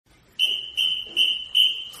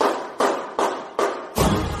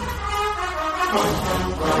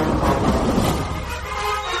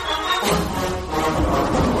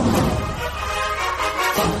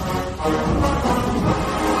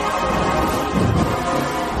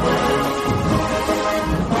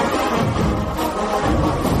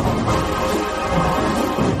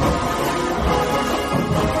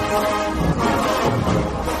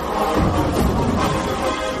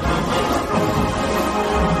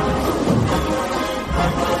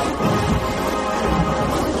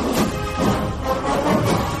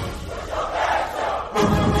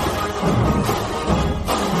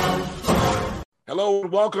Hello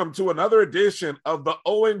and welcome to another edition of the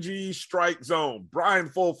ONG Strike Zone. Brian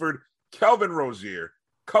Fulford, Kelvin Rozier,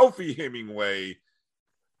 Kofi Hemingway.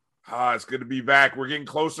 It's good to be back. We're getting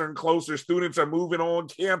closer and closer. Students are moving on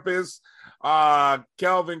campus.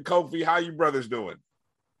 Kelvin, Kofi, how you brothers doing?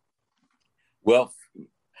 Well,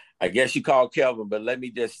 I guess you call Kelvin, but let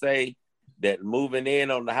me just say that moving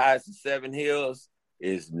in on the highest of Seven Hills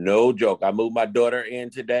is no joke. I moved my daughter in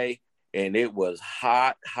today, and it was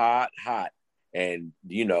hot. And,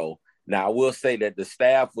 you know, now I will say that the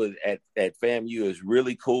staff was at FAMU is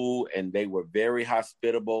really cool, and they were very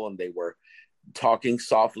hospitable, and they were talking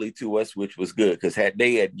softly to us, which was good, because had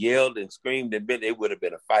they had yelled and screamed and been, it would have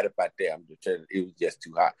been a fight about there. I'm just telling you, it was just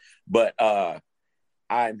too hot. But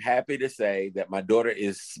I'm happy to say that my daughter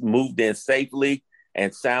is moved in safely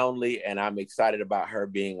and soundly, and I'm excited about her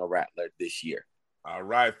being a Rattler this year. All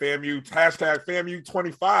right, FAMU, hashtag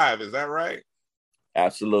FAMU25, is that right?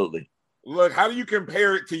 Absolutely. Look, how do you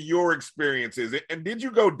compare it to your experiences? And did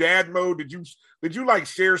you go dad mode? Did you like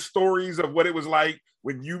share stories of what it was like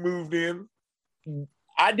when you moved in?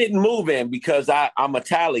 I didn't move in because I'm a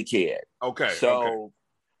Tally kid. Okay. So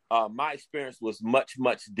my experience was much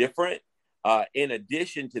different. In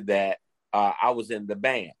addition to that, I was in the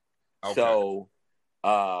band. Okay. So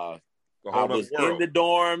I was in the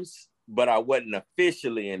dorms, but I wasn't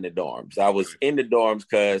officially in the dorms. I was in the dorms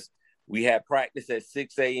because we had practice at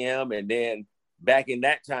 6 a.m. And then back in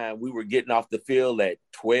that time, we were getting off the field at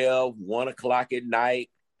 12, 1 o'clock at night.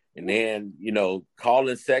 And then, you know,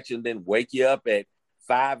 calling section, then wake you up at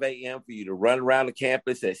 5 a.m. for you to run around the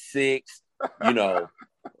campus at 6. You know,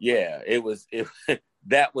 yeah,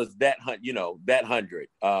 that was that 100,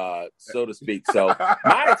 so to speak. So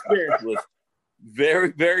my experience was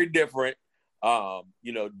very, very different,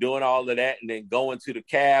 you know, doing all of that and then going to the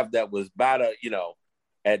Cav that was about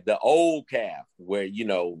at the old Cav where, you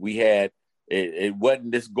know, we had, it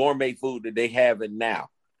wasn't this gourmet food that they have it now,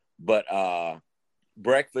 but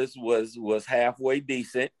breakfast was halfway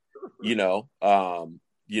decent, you know.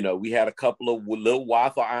 We had a couple of little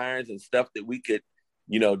waffle irons and stuff that we could,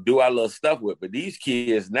 you know, do our little stuff with. But these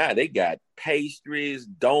kids now, they got pastries,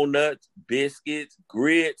 donuts, biscuits,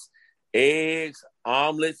 grits, eggs,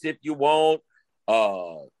 omelets if you want,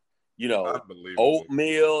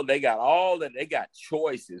 oatmeal. They got all that. They got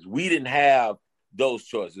choices. We didn't have those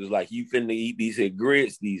choices. Like, you finna eat these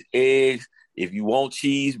grits, these eggs. If you want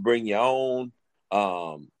cheese, bring your own.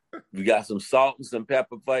 We got some salt and some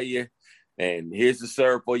pepper for you. And here's the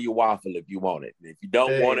serve for your waffle if you want it. And if you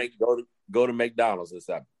don't want it, go to McDonald's or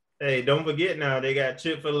something. Hey, don't forget now, they got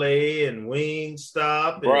Chick-fil-A and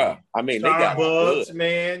Wingstop. Bruh, I mean, Starbucks, they got good.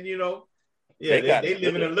 man, you know. Yeah, they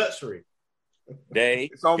live in luxury.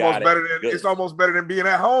 It's almost better than being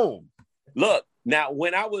at home. Look, now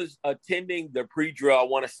when I was attending the pre-drill, I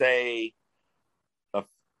want to say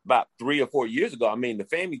about 3 or 4 years ago, I mean, the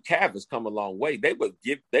FAMU Cav has come a long way. They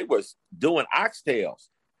was doing oxtails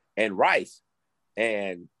and rice.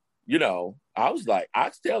 And, you know, I was like,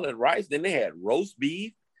 oxtail and rice. Then they had roast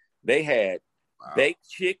beef. They had baked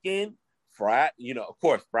chicken, fried, you know, of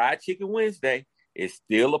course, Fried Chicken Wednesday is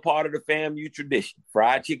still a part of the FAMU tradition.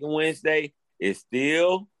 Fried Chicken Wednesday is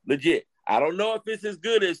still legit. I don't know if it's as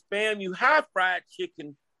good as FAMU high fried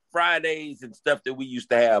chicken Fridays and stuff that we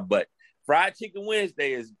used to have, but Fried Chicken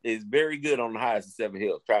Wednesday is very good on the highest of Seven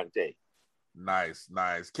Hills, trying to tell you. Nice.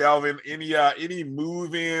 Kelvin, any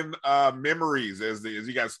move-in memories as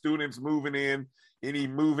you got students moving in, any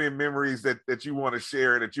move-in memories that you want to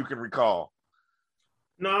share that you can recall?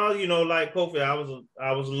 No, you know, like Kofi, I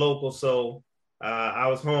was local, so I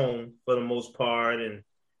was home for the most part. And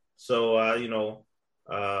so,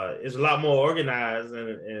 it's a lot more organized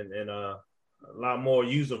and a lot more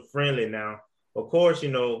user-friendly now. Of course,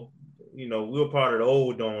 you know, we were part of the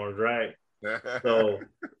old dorms, right? So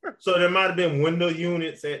there might have been window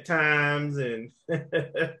units at times and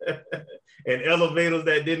and elevators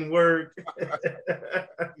that didn't work.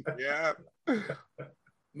 Yeah.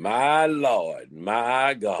 My Lord,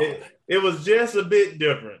 my God. It was just a bit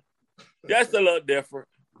different. Just a little different.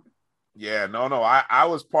 Yeah, no. I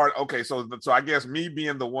was part. Okay, so I guess me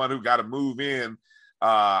being the one who got to move in,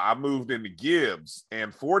 I moved into Gibbs,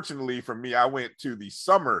 and fortunately for me, I went to the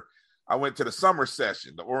summer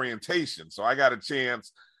session, the orientation. So I got a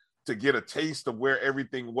chance to get a taste of where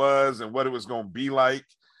everything was and what it was going to be like.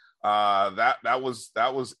 That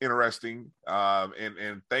was interesting,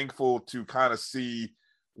 and thankful to kind of see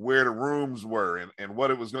where the rooms were and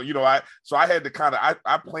what it was going. I had to kind of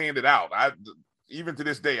I planned it out. Even to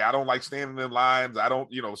this day, I don't like standing in lines. I don't,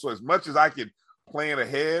 so as much as I could plan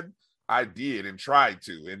ahead, I did and tried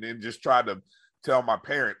to, and then just tried to tell my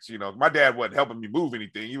parents, my dad wasn't helping me move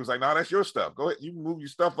anything. He was like, no, that's your stuff. Go ahead. You can move your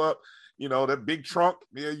stuff up, that big trunk.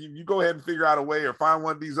 Yeah, you go ahead and figure out a way or find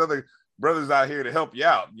one of these other brothers out here to help you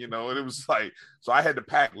out, and it was like, so I had to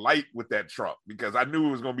pack light with that trunk because I knew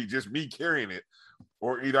it was going to be just me carrying it,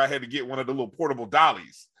 or either I had to get one of the little portable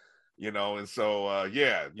dollies. And so,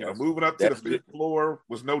 moving up to the fifth floor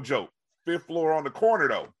was no joke. Fifth floor on the corner,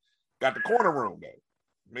 though. Got the corner room, though.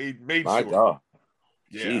 Made My sure. God.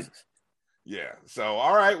 Yeah. Jesus. Yeah. So,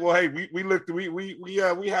 all right. Well, hey, we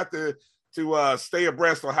have to stay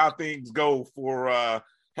abreast on how things go for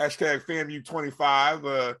hashtag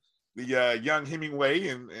FAMU25, the young Hemingway,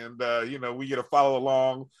 and we get to follow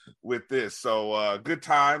along with this. So, good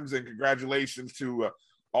times and congratulations to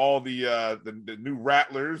all the new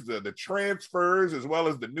Rattlers, the transfers, as well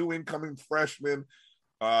as the new incoming freshmen.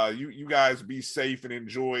 You guys be safe and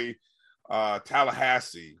enjoy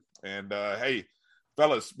Tallahassee. And hey,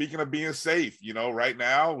 fellas, speaking of being safe, right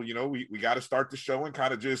now, we got to start the show and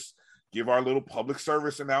kind of just give our little public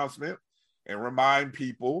service announcement and remind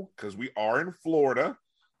people, because we are in Florida,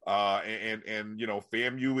 and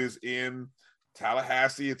FAMU is in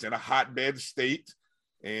Tallahassee. It's in a hotbed state.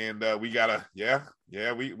 And we gotta,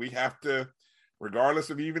 we have to,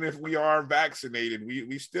 regardless of even if we are vaccinated,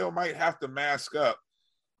 we still might have to mask up.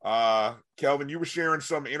 Kelvin, you were sharing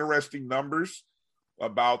some interesting numbers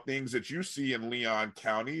about things that you see in Leon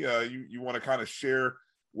County. You want to kind of share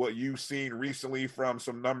what you've seen recently from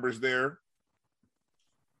some numbers there?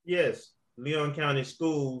 Yes, Leon County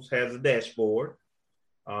Schools has a dashboard,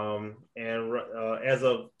 and as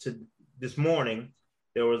of this morning,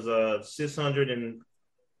 there was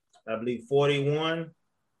 641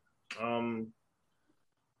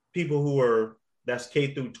 people that's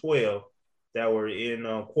K through 12 that were in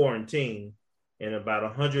quarantine, and about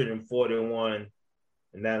 141,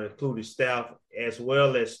 and that included staff as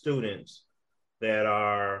well as students that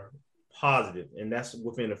are positive, and that's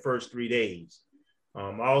within the first 3 days.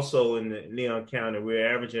 Also in the Leon County,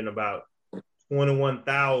 we're averaging about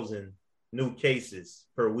 21,000 new cases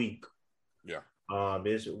per week. Yeah.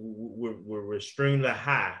 We're extremely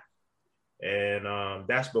high. And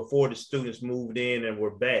that's before the students moved in and we're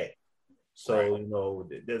back. So, right.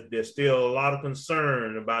 There's still a lot of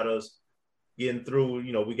concern about us getting through.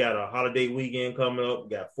 We got a holiday weekend coming up. We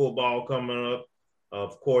got football coming up.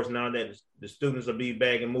 Of course, now that the students will be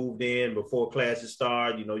back and moved in before classes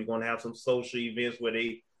start, you're going to have some social events where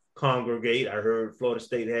they congregate. I heard Florida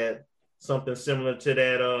State had something similar to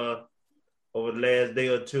that over the last day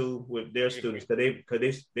or two with their students,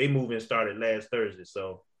 because they move in started last Thursday.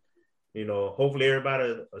 So, hopefully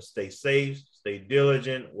everybody will stay safe, stay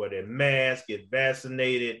diligent, wear their mask, get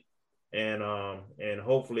vaccinated, and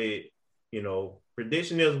hopefully,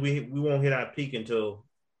 prediction is we won't hit our peak until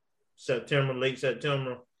September, late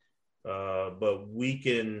September, but we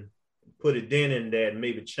can put a dent in that and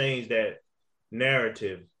maybe change that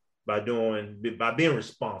narrative by being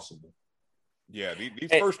responsible. Yeah, these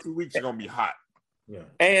first 2 weeks are going to be hot. Yeah.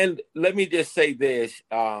 And let me just say this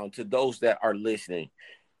to those that are listening.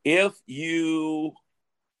 If the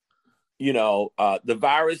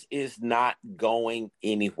virus is not going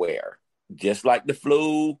anywhere, just like the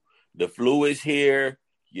flu is here,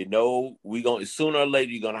 sooner or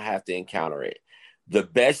later, you're going to have to encounter it. The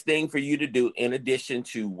best thing for you to do, in addition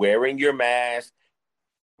to wearing your mask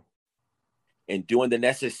and doing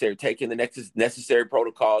taking the necessary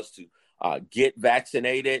protocols to get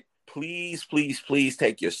vaccinated, please, please, please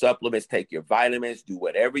take your supplements, take your vitamins, do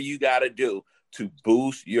whatever you got to do to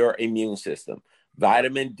boost your immune system.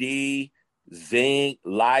 Vitamin D, zinc,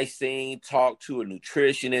 lysine, talk to a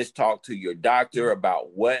nutritionist, talk to your doctor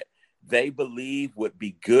about what they believe would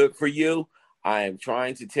be good for you. I am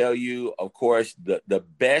trying to tell you, of course, the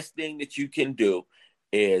best thing that you can do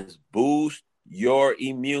is boost your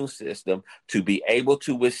immune system to be able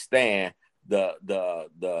to withstand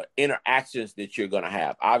the interactions that you're going to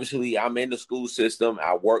have. Obviously, I'm in the school system.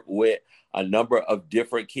 I work with a number of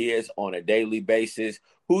different kids on a daily basis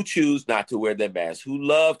who choose not to wear their masks, who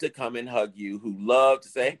love to come and hug you, who love to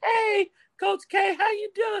say, "Hey, Coach K, how you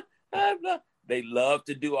doing?" Blah, blah. They love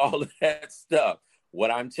to do all of that stuff.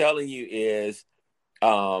 What I'm telling you is,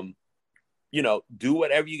 do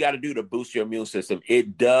whatever you got to do to boost your immune system.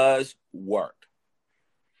 It does work.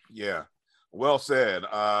 Yeah, well said.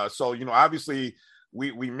 So, obviously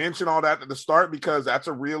we mentioned all that at the start because that's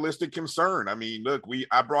a realistic concern. I mean, look,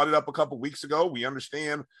 I brought it up a couple of weeks ago. We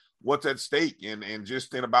understand what's at stake, and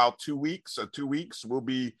just in about 2 weeks, we'll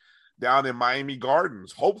be down in Miami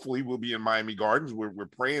Gardens. Hopefully we'll be in Miami Gardens. We're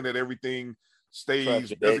praying that everything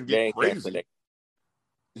doesn't get crazy.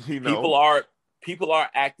 People are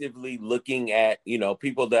actively looking at,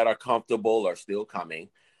 people that are comfortable are still coming.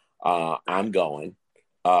 I'm going.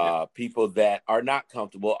 People that are not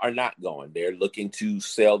comfortable are not going. They're looking to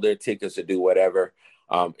sell their tickets or do whatever.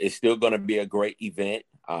 It's still going to be a great event.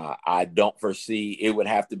 I don't foresee it would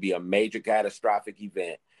have to be a major catastrophic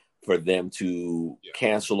event for them to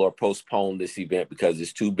cancel or postpone this event because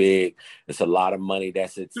it's too big. It's a lot of money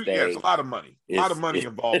that's at stake. Yeah, it's a lot of money. A lot of money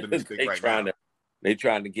involved in this thing right now. They're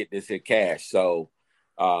trying to get this in cash. So,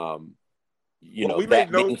 that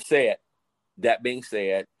being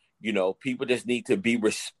said, people just need to be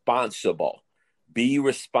responsible. Be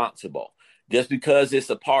responsible. Just because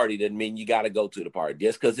it's a party doesn't mean you got to go to the party.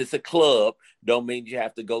 Just because it's a club don't mean you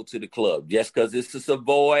have to go to the club. Just because it's a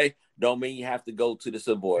Savoy don't mean you have to go to the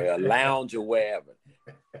Savoy, a lounge or wherever.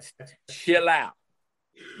 Chill out.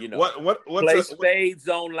 Play spades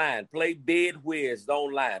online. Play bid whiz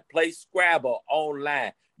online. Play Scrabble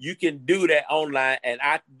online. You can do that online, and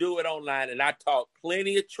I do it online, and I talk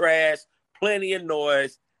plenty of trash, plenty of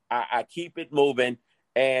noise. I keep it moving.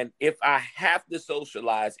 And if I have to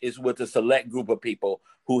socialize, it's with a select group of people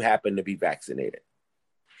who happen to be vaccinated.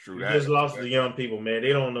 True. You just lost the young people, man.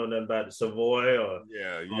 They don't know nothing about the Savoy or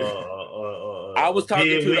I was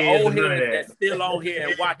talking to the old heads that's still on here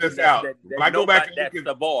and watching this out. When I go back and look at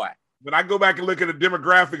Savoy, when I go back and look at the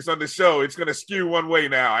demographics on the show, it's going to skew one way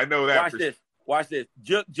now. I know that. Watch this.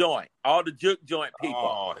 Juke joint. All the juke joint people.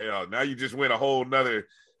 Oh hell! Now you just went a whole nother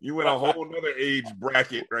age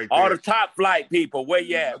bracket right there. All the top flight people, where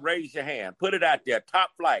you at? Raise your hand. Put it out there. Top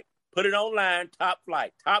flight. Put it online. Top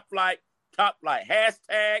flight. Top flight. Top flight.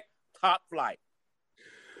 Hashtag top flight.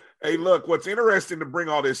 Hey, look, what's interesting to bring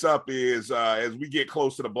all this up is as we get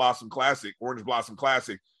close to the Orange Blossom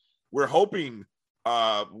Classic, we're hoping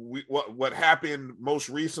what happened most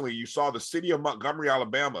recently, you saw the city of Montgomery,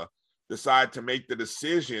 Alabama, decide to make the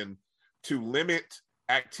decision to limit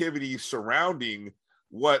activities surrounding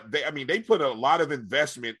they put a lot of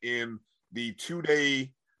investment in the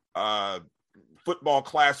 2-day football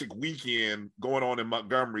classic weekend going on in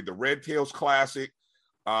Montgomery, the Red Tails Classic.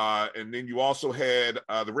 And then you also had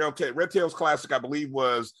the Red Tails Classic, I believe,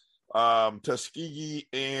 was Tuskegee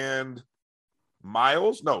and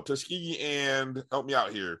Miles. No, Tuskegee and, help me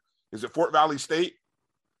out here. Is it Fort Valley State?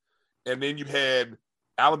 And then you had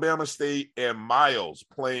Alabama State and Miles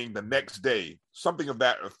playing the next day, something of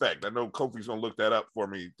that effect. I know Kofi's going to look that up for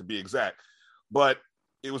me to be exact, but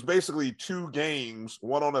it was basically 2 games,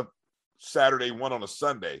 one on a Saturday, one on a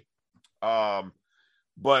Sunday.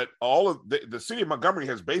 But all of the city of Montgomery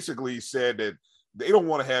has basically said that they don't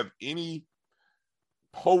want to have any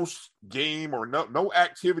post-game or no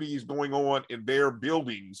activities going on in their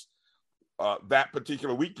buildings that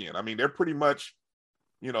particular weekend. I mean, they're pretty much,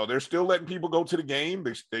 they're still letting people go to the game.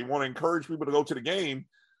 They want to encourage people to go to the game,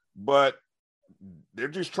 but they're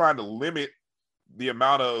just trying to limit the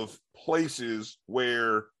amount of places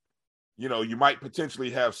where, you might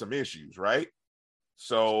potentially have some issues, right?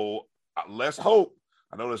 So let's hope.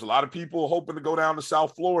 I know there's a lot of people hoping to go down to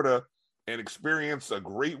South Florida and experience a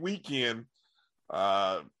great weekend.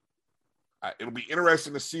 It'll be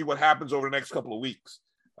interesting to see what happens over the next couple of weeks.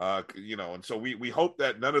 And so we hope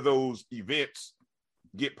that none of those events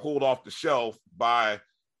get pulled off the shelf by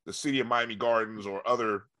the city of Miami Gardens or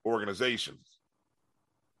other organizations.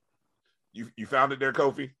 You found it there,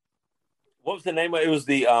 Kofi? What was the name of it? It was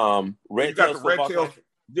the Red Tails Football Classic.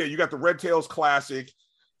 Yeah, you got the Red Tails Classic,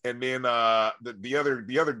 and then the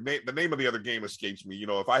name of the other game escapes me.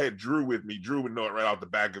 If I had Drew with me, Drew would know it right off the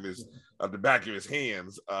back of his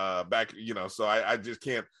hands. So I just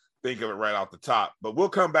can't think of it right off the top. But we'll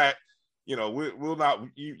come back. We'll not.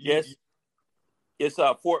 It's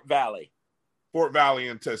Fort Valley. Fort Valley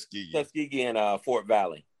and Tuskegee. Tuskegee and Fort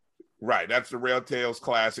Valley. Right, that's the Red Tails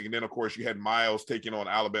Classic, and then of course you had Miles taking on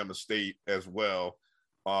Alabama State as well.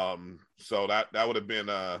 So that would have been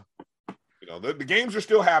the games are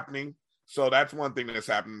still happening, so that's one thing that's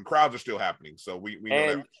happening. Crowds are still happening, so we know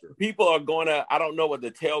that for sure. People are going to. I don't know what the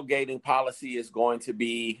tailgating policy is going to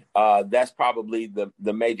be. That's probably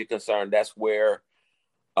the major concern. That's where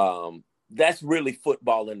that's really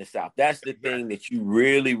football in the South. That's the thing that you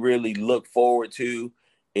really, really look forward to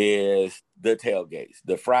is the tailgates,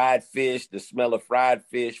 the fried fish, the smell of fried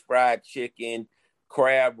fish, fried chicken,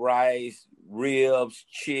 crab rice, ribs,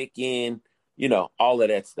 chicken, all of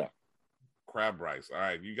that stuff. Crab rice. All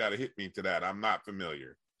right. You got to hit me to that. I'm not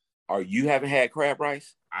familiar. Or you haven't had crab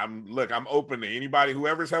rice? I'm open to anybody,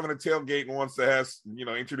 whoever's having a tailgate and wants to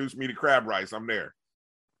introduce me to crab rice. I'm there.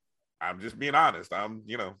 I'm just being honest. I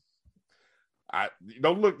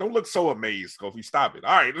don't look so amazed, Kofi. Stop it.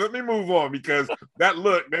 All right, let me move on because that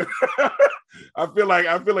look, I feel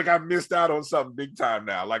like I missed out on something big time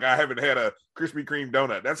now. Like I haven't had a Krispy Kreme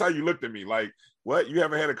donut. That's how you looked at me. Like, what? You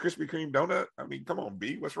haven't had a Krispy Kreme donut? I mean, come on,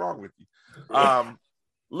 B. What's wrong with you?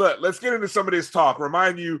 Look, let's get into some of this talk.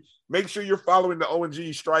 Remind you, make sure you're following the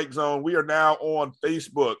ONG Strike Zone. We are now on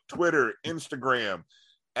Facebook, Twitter, Instagram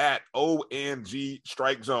at ONG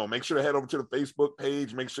Strike Zone. Make sure to head over to the Facebook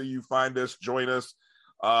page. Make sure you find us, join us,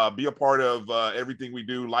 be a part of everything we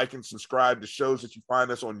do. Like and subscribe to shows that you find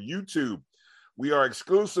us on YouTube. We are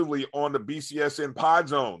exclusively on the BCSN Pod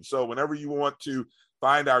Zone. So whenever you want to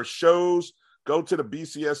find our shows, go to the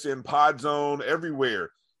BCSN Pod Zone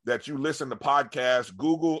everywhere that you listen to podcasts.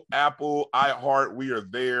 Google, Apple, iHeart, we are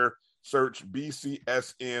there. Search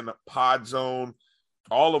BCSN Pod Zone.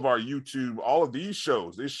 All of our YouTube, all of these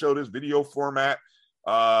shows, this video format,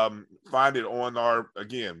 find it on our,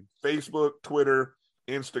 again, Facebook, Twitter,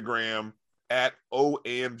 Instagram at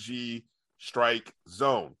ONG Strike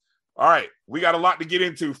Zone. All right, we got a lot to get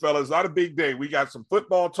into, fellas. Not a big day. We got some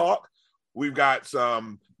football talk. We've got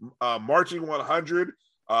some Marching 100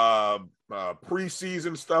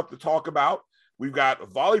 preseason stuff to talk about. We've got a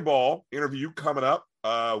volleyball interview coming up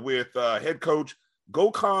with head coach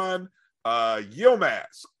Gokhan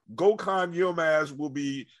Yilmaz. Gokhan Yilmaz will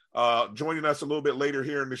be joining us a little bit later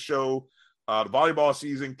here in the show. The volleyball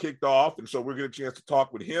season kicked off, and so we're getting a chance to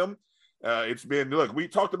talk with him. It's been, we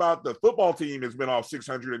talked about the football team has been off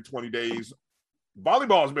 620 days.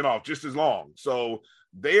 Volleyball has been off just as long. So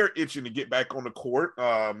they're itching to get back on the court.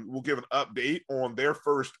 We'll give an update on their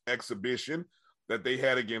first exhibition that they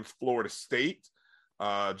had against Florida State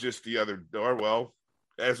just the other day. Well,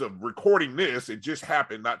 as of recording this, it just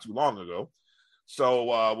happened not too long ago.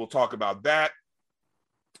 So we'll talk about that.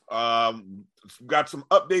 Got some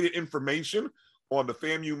updated information on the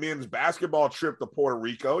FAMU men's basketball trip to Puerto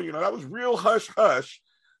Rico. That was real hush-hush,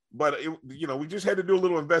 but, we just had to do a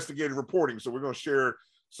little investigative reporting. So we're going to share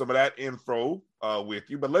some of that info with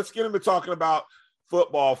you. But let's get into talking about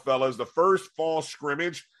football, fellas. The first fall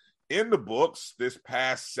scrimmage in the books this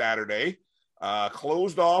past Saturday.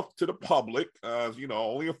 Closed off to the public.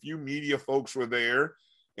 Only a few media folks were there.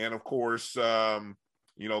 And of course, coming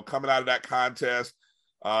out of that contest,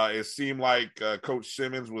 it seemed like Coach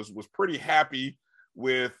Simmons was pretty happy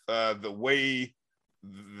with the way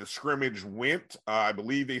the scrimmage went. I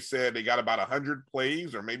believe they said they got about 100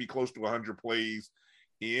 plays or maybe close to 100 plays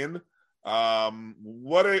in.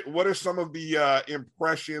 What are some of the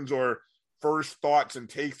impressions or first thoughts and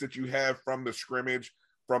takes that you have from the scrimmage,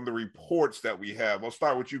 from the reports that we have? We'll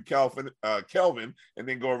start with you, Kelvin, and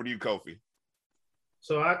then go over to you, Kofi.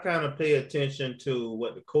 So I kind of pay attention to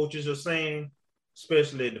what the coaches are saying,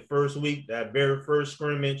 especially the first week, that very first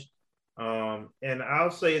scrimmage. And I'll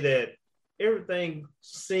say that everything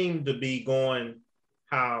seemed to be going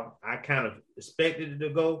how I kind of expected it to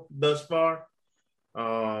go thus far.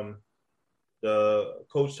 The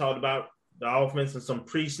coach talked about the offense and some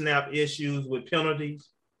pre-snap issues with penalties.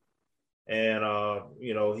 And,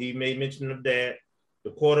 he made mention of that. The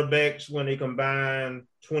quarterbacks, when they combine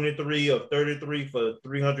 23 of 33 for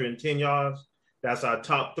 310 yards, that's our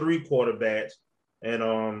top three quarterbacks.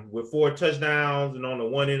 And with 4 touchdowns and on the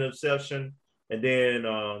 1 interception. And then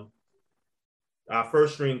our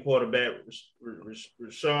first string quarterback,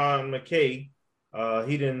 Rashawn McKay,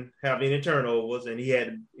 he didn't have any turnovers, and he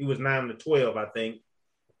was 9-12, I think.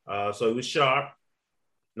 So he was sharp,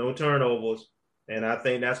 no turnovers. And I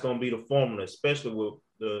think that's going to be the formula, especially with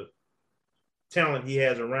the talent he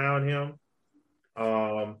has around him.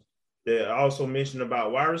 They also mentioned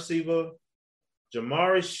about wide receiver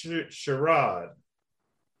Jamari Sherrod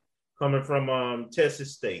coming from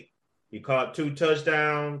Texas State. He caught 2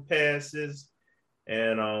 touchdown passes,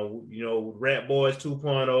 and Rat Boys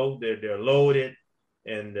 2.0. They're loaded,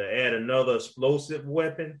 and add another explosive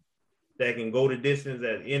weapon that can go the distance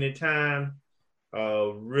at any time.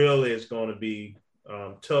 Really, it's going to be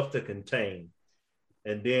tough to contain.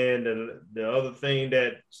 And then the other thing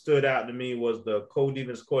that stood out to me was the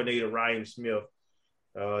co-defense coordinator, Ryan Smith.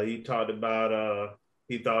 He talked about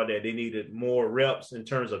he thought that they needed more reps in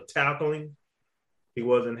terms of tackling. He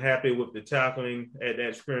wasn't happy with the tackling at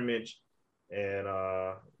that scrimmage. And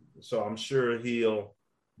so I'm sure he'll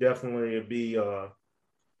definitely be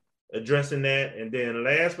addressing that. And then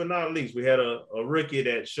last but not least, we had a rookie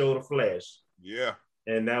that showed a flash. Yeah.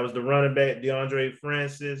 And that was the running back, Deondre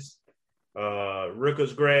Francis,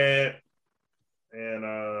 Rutgers grad.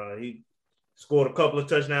 And he scored a couple of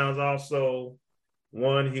touchdowns also.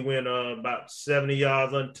 One, he went about 70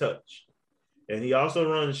 yards untouched. And he also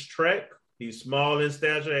runs track. He's small in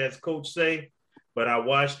stature, as coach say. But I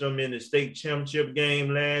watched him in the state championship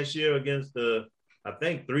game last year against the, I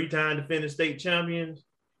think, 3-time defending state champions.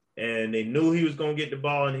 And they knew he was going to get the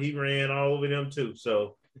ball, and he ran all over them too.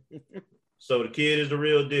 So the kid is the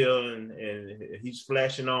real deal, and he's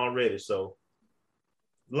flashing already. So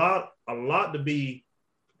a lot to be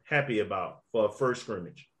happy about for a first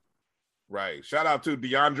scrimmage. Right. Shout out to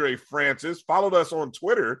DeAndre Francis. Followed us on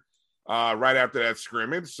Twitter right after that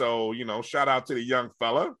scrimmage. So, shout out to the young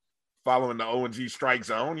fella following the O&G Strike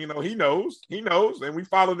Zone. He knows, and we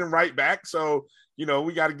followed him right back. So,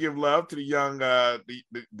 we got to give love to the young,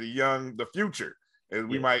 the future. And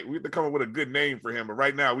we have to come up with a good name for him. But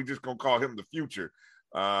right now, we just going to call him the future,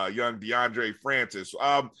 young DeAndre Francis.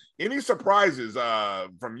 Any surprises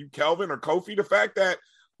from you, Kelvin or Kofi? The fact that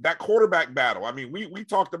quarterback battle. I mean, we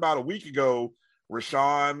talked about a week ago,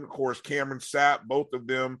 Rashawn, of course, Cameron Sapp, both of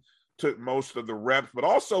them took most of the reps, but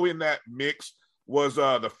also in that mix was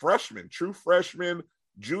the freshman, true freshman,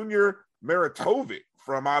 Junior Maritovic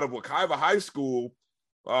from out of Wekiva High School.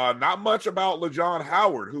 Not much about LaJohn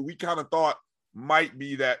Howard, who we kind of thought might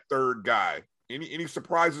be that third guy. Any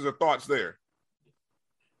surprises or thoughts there?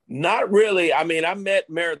 Not really. I mean, I met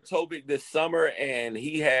Maritovic this summer, and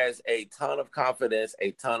he has a ton of confidence,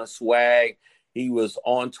 a ton of swag. He was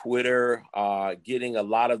on Twitter getting a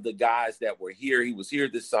lot of the guys that were here. He was here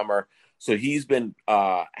this summer. So he's been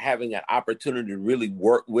having an opportunity to really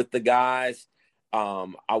work with the guys.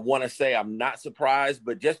 I want to say I'm not surprised,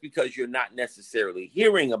 but just because you're not necessarily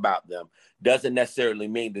hearing about them doesn't necessarily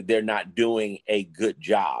mean that they're not doing a good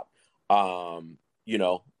job. A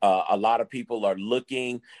lot of people are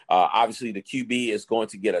looking. Obviously, the QB is going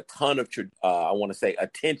to get a ton of,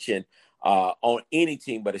 attention on any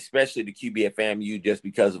team, but especially the QB at FAMU, just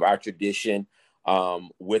because of our tradition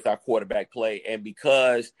with our quarterback play, and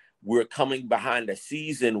because we're coming behind a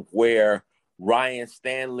season where Ryan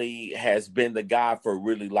Stanley has been the guy for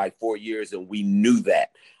really like 4 years, and we knew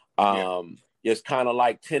that. It's kind of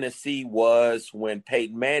like Tennessee was when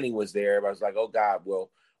Peyton Manning was there. I was like, oh, God,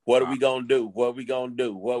 well, what are we going to do? What are we going to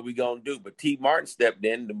do? What are we going to do? But T. Martin stepped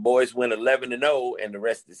in. The boys went 11-0, and the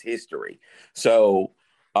rest is history. So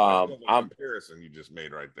comparison you just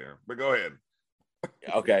made right there. But go ahead.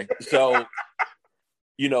 Okay. So,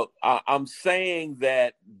 I'm saying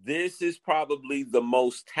that this is probably the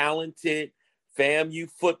most talented FAMU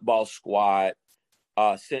football squad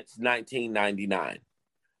since 1999.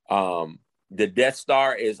 The Death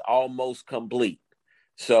Star is almost complete.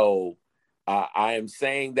 So I am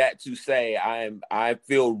saying that to say I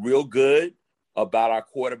feel real good about our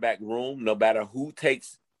quarterback room, no matter who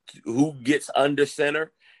gets under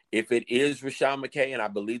center. If it is Rashawn McKay, and I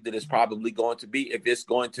believe that it's probably going to be, if it's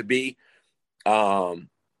going to be Cameron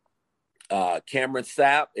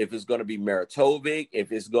Sapp, if it's going to be Maritovic,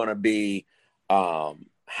 if it's going to be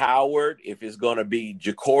Howard, if it's going to be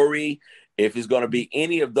Jacory, if it's going to be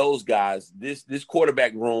any of those guys, this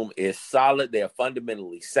quarterback room is solid. They are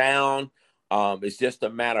fundamentally sound. It's just a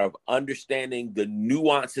matter of understanding the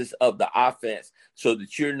nuances of the offense so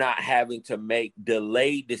that you're not having to make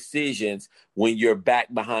delayed decisions when you're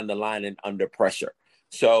back behind the line and under pressure.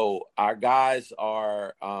 So our guys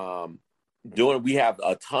are we have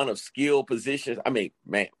a ton of skill positions. I mean,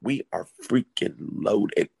 man, we are freaking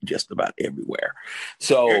loaded just about everywhere.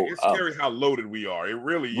 So it's scary how loaded we are. It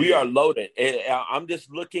really is. We are loaded. I'm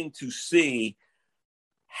just looking to see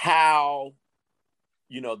how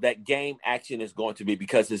that game action is going to be,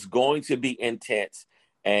 because it's going to be intense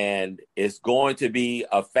and it's going to be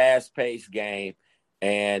a fast-paced game.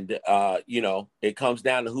 And, it comes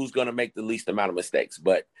down to who's going to make the least amount of mistakes.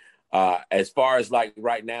 But as far as like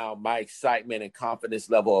right now, my excitement and confidence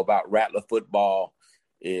level about Rattler football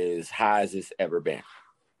is high as it's ever been.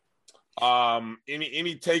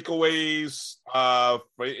 Any takeaways,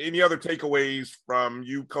 any other takeaways from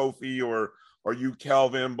you, Kofi, or you,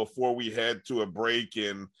 Kelvin, before we head to a break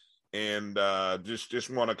and just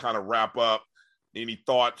want to kind of wrap up? Any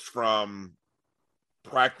thoughts from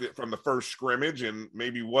practice, from the first scrimmage, and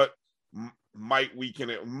maybe what might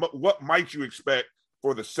you expect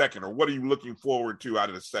for the second, or what are you looking forward to out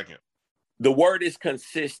of the second? The word is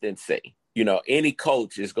consistency. Any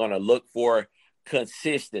coach is going to look for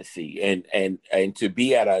consistency and to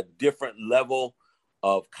be at a different level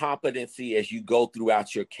of competency as you go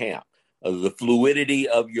throughout your camp, the fluidity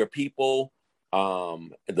of your people,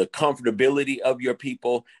 the comfortability of your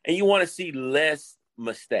people, and you want to see less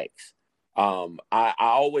mistakes. I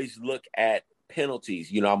always look at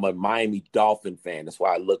penalties. You know, I'm a Miami Dolphin fan. That's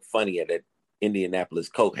why I look funny at that Indianapolis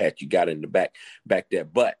Coke hat you got in the back there.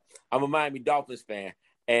 But I'm a Miami Dolphins fan,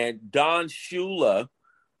 and Don Shula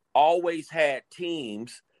always had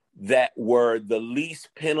teams that were the least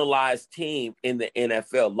penalized team in the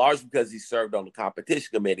NFL, largely because he served on the competition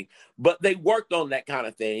committee. But they worked on that kind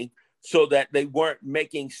of thing so that they weren't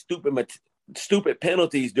making stupid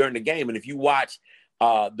penalties during the game. And if you watch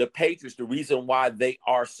the Patriots, the reason why they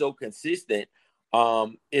are so consistent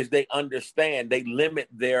is they understand, they limit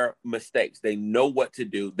their mistakes. They know what to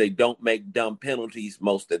do. They don't make dumb penalties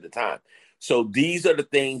most of the time. So these are the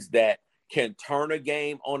things that can turn a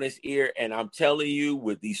game on its ear. And I'm telling you,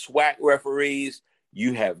 with these SWAC referees,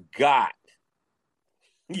 you have got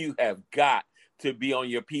to be on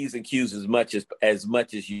your P's and Q's as much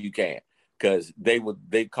as you can, because they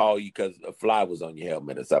call you because a fly was on your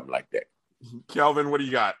helmet or something like that. Kelvin, what do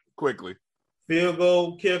you got quickly? Field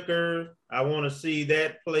goal kicker. I want to see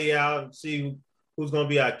that play out and see who's going to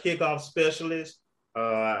be our kickoff specialist.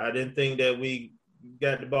 I didn't think that we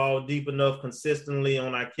got the ball deep enough consistently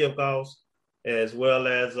on our kickoffs, as well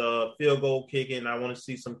as field goal kicking. I want to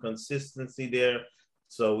see some consistency there.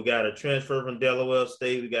 So we got a transfer from Delaware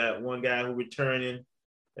State. We got one guy who returning,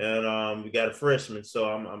 and we got a freshman. So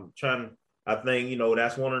I'm trying. I think, you know,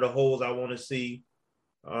 that's one of the holes I want to see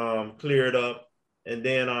cleared up. And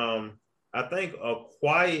then I think a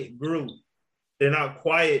quiet group. They're not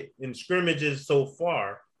quiet in scrimmages so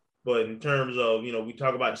far, but in terms of, you know, we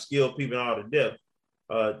talk about the skilled people and all the depth.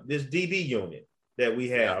 This DB unit that we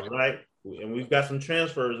have, right? And we've got some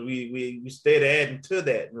transfers. We stayed adding to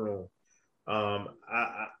that room.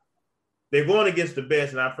 They're going against the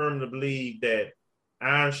best, and I firmly believe that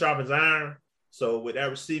iron sharpens iron. So with that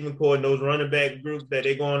receiving core and those running back groups that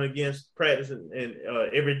they're going against practicing and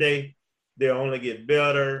every day, they'll only get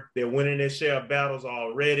better. They're winning their share of battles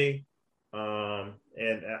already. And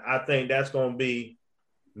I think that's going to be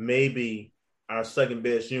maybe our second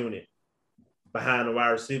best unit behind the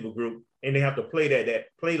wide receiver group, and they have to play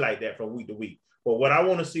like that from week to week. But what I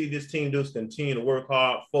want to see this team do is continue to work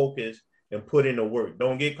hard, focus, and put in the work.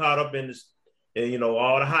 Don't get caught up in this, you know,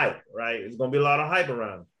 all the hype, right? There's going to be a lot of hype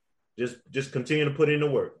around them. Just continue to put in the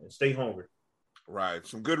work and stay hungry. Right.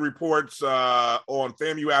 Some good reports on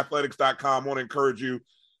FAMUathletics.com. I want to encourage you,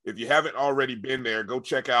 if you haven't already been there, go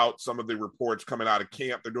check out some of the reports coming out of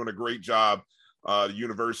camp. They're doing a great job. The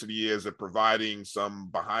university is at providing some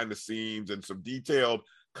behind the scenes and some detailed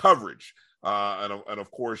coverage. And of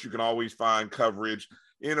course, you can always find coverage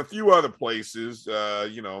in a few other places,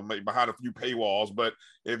 you know, maybe behind a few paywalls. But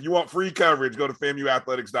if you want free coverage, go to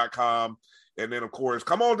FAMUathletics.com. And then, of course,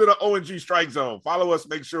 come on to the ONG Strike Zone. Follow us.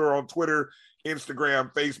 Make sure on Twitter,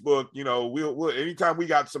 Instagram, Facebook. You know, we'll anytime we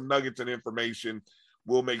got some nuggets and information,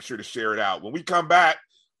 we'll make sure to share it out. When we come back,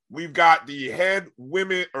 we've got the head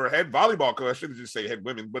volleyball coach. I shouldn't just say head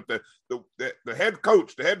women, but the head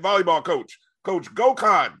coach, the head volleyball coach, Coach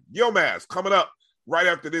Gokhan Yilmaz, coming up right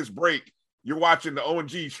after this break. You're watching the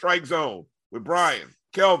ONG Strike Zone with Brian,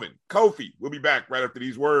 Kelvin, Kofi. We'll be back right after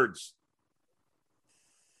these words.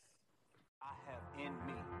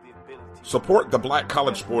 Support the Black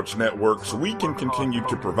College Sports Network so we can continue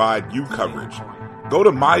to provide you coverage. Go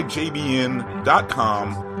to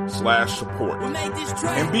myjbn.com/support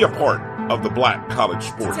and be a part of the Black College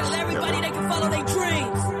Sports Network.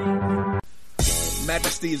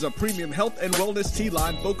 Majesty is a premium health and wellness tea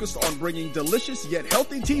line focused on bringing delicious yet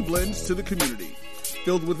healthy tea blends to the community.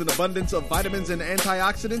 Filled with an abundance of vitamins and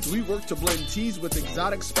antioxidants, we work to blend teas with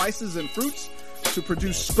exotic spices and fruits to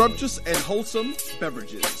produce scrumptious and wholesome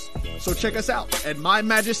beverages. So check us out at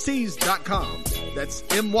mymajesties.com. That's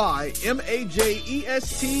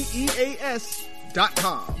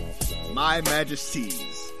MyMajesties.com. My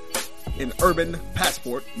Majesties, an Urban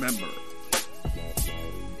Passport member.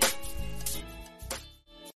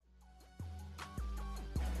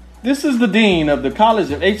 This is the Dean of the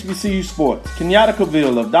College of HBCU Sports, Kenyatta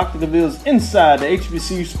Cavill of Dr. Cavill's Inside the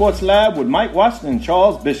HBCU Sports Lab with Mike Washington and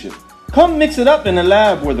Charles Bishop. Come mix it up in the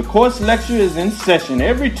lab where the course lecture is in session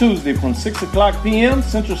every Tuesday from 6 o'clock p.m.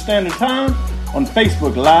 Central Standard Time on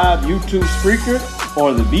Facebook Live, YouTube Spreaker,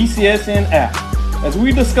 or the BCSN app, as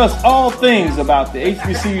we discuss all things about the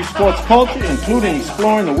HBCU sports culture, including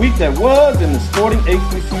exploring the week that was in the sporting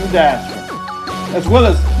HBCU diaspora, as well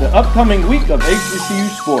as the upcoming week of HBCU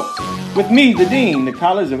sports. With me, the Dean, the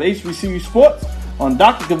College of HBCU Sports, on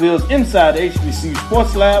Dr. Cavill's Inside HBCU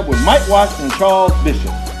Sports Lab with Mike Washington and Charles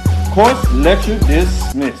Bishop. Course lecture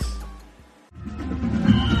dismissed.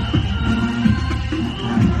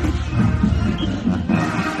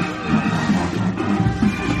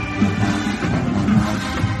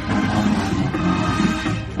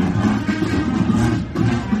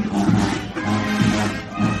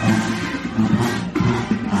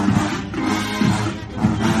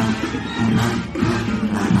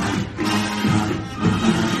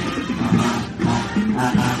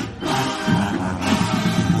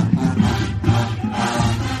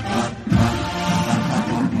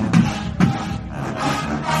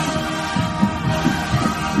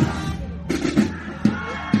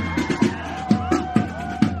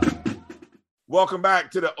 Welcome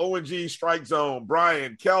back to the ONG Strike Zone.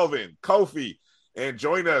 Brian, Kelvin, Kofi, and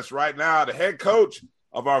join us right now, the head coach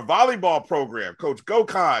of our volleyball program, Coach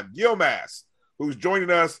Gokhan Yilmaz, who's joining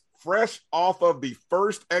us fresh off of the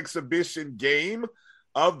first exhibition game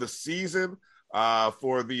of the season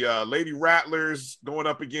for the Lady Rattlers going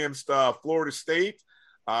up against Florida State.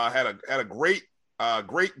 Had a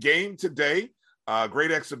great game today,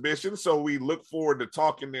 great exhibition. So we look forward to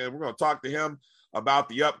talking. We're going to talk to him about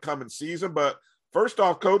the upcoming season. But first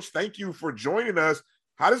off, Coach, thank you for joining us.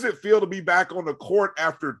 How does it feel to be back on the court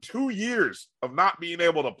after 2 years of not being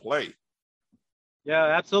able to play? Yeah,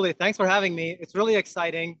 absolutely. Thanks for having me. It's really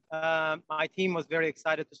exciting. My team was very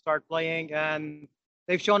excited to start playing, and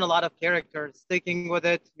they've shown a lot of character, sticking with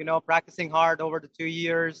it, practicing hard over the 2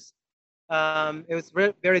 years. It was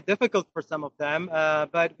very difficult for some of them,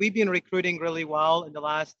 but we've been recruiting really well in the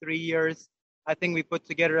last 3 years. I think we put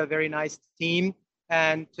together a very nice team,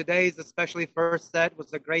 and today's especially first set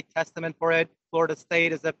was a great testament for it. Florida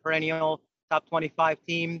State is a perennial top 25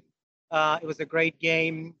 team. It was a great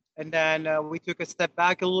game, and then we took a step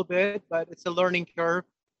back a little bit, but it's a learning curve,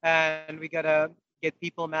 and we got to get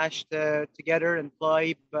people mashed together and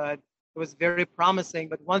play, but it was very promising.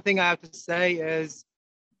 But one thing I have to say is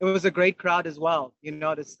it was a great crowd as well.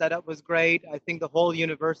 The setup was great. I think the whole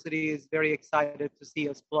university is very excited to see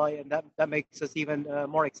us play, and that makes us even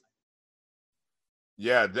more excited.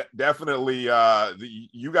 Yeah, definitely.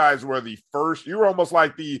 You guys were the first. You were almost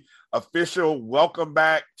like the official welcome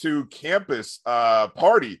back to campus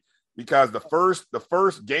party, because the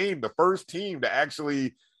first game, the first team to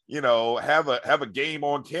actually have a game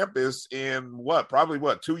on campus in probably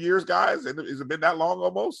 2 years, guys? And has it been that long?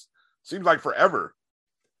 Almost seems like forever.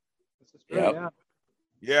 Yep.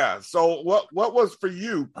 Yeah. So what was for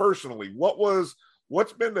you personally?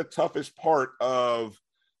 What's been the toughest part of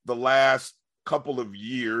the last couple of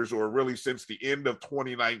years, or really since the end of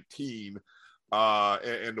 2019,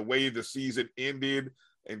 and the way the season ended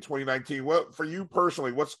in 2019? What for you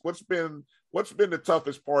personally? What's been the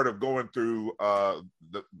toughest part of going through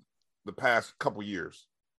the past couple years?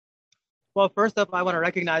 Well, first up, I want to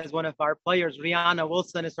recognize one of our players, Rihanna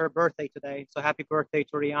Wilson. It's her birthday today, so happy birthday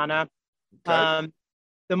to Rihanna. Okay.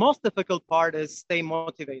 The most difficult part is stay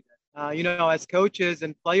motivated. As coaches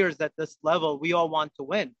and players at this level, we all want to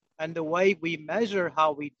win. And the way we measure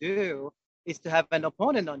how we do is to have an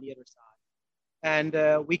opponent on the other side.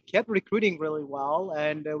 And we kept recruiting really well,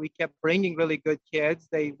 and we kept bringing really good kids.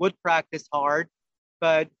 They would practice hard,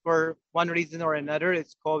 but for one reason or another,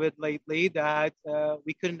 it's COVID lately, that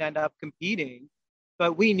we couldn't end up competing.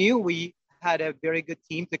 But we knew we had a very good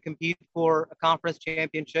team to compete for a conference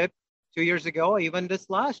championship 2 years ago, even this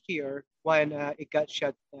last year when it got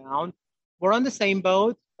shut down. We're on the same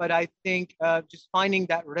boat, but I think just finding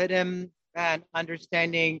that rhythm and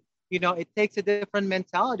understanding, it takes a different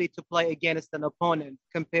mentality to play against an opponent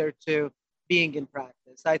compared to being in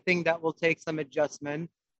practice. I think that will take some adjustment,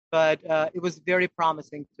 but it was very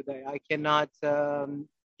promising today. I cannot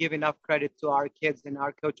give enough credit to our kids and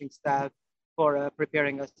our coaching staff for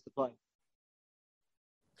preparing us to play.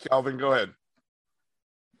 Kelvin, go ahead.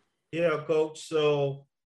 Yeah, Coach. So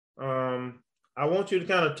I want you to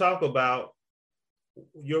kind of talk about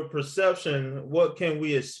your perception. What can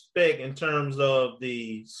we expect in terms of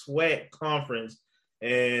the SWAC conference,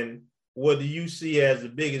 and what do you see as the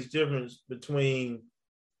biggest difference between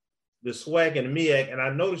the SWAC and the MEAC? And I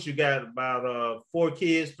noticed you got about 4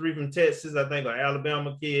 kids, 3 from Texas, I think, an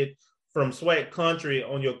Alabama kid from SWAC country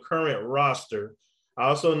on your current roster. I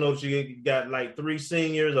also noticed you got like 3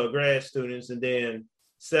 seniors or grad students, and then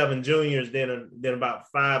 7 juniors, then about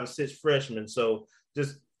 5 or 6 freshmen. So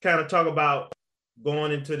just kind of talk about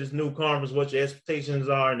going into this new conference, what your expectations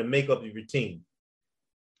are, and the makeup of your team.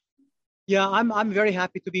 Yeah, I'm very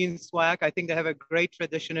happy to be in SWAC. I think they have a great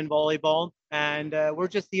tradition in volleyball, and we're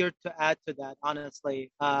just here to add to that,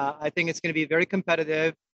 honestly. I think it's going to be very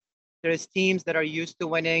competitive. There's teams that are used to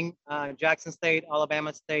winning. Jackson State,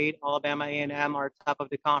 Alabama A&M are top of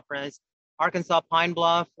the conference. Arkansas Pine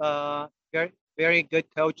Bluff, very, very good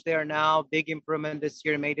coach there now. Big improvement this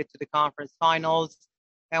year, made it to the conference finals.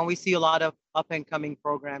 And we see a lot of up-and-coming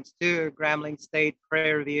programs too. Grambling State,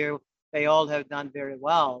 Prairie View, they all have done very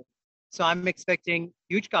well. So I'm expecting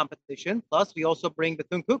huge competition. Plus, we also bring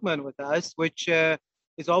Bethune-Cookman with us, which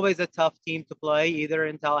is always a tough team to play, either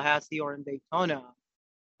in Tallahassee or in Daytona.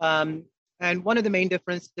 And one of the main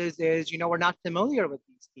differences is, we're not familiar with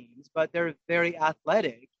these teams, but they're very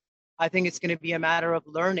athletic. I think it's going to be a matter of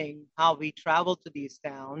learning how we travel to these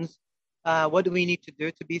towns. What do we need to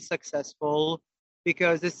do to be successful?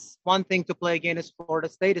 Because it's one thing to play against Florida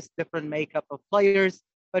State. It's different makeup of players,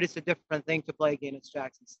 but it's a different thing to play against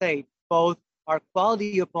Jackson State. Both are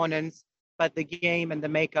quality opponents, but the game and the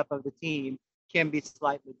makeup of the team can be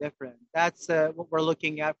slightly different. That's what we're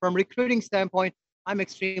looking at. From recruiting standpoint, I'm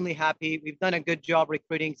extremely happy. We've done a good job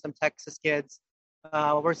recruiting some Texas kids.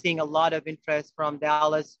 We're seeing a lot of interest from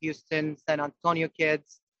Dallas, Houston, San Antonio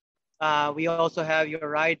kids. We also have, you're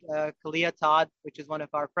right, Kalia Todd, which is one of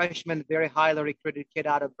our freshmen, very highly recruited kid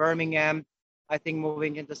out of Birmingham. I think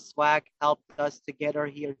moving into SWAC helped us to get her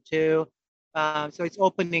here too. So it's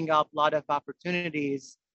opening up a lot of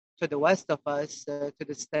opportunities to the west of us, to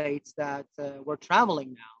the states that we're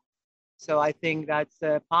traveling now. So I think that's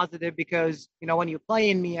positive because, when you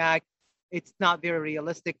play in MEAC, it's not very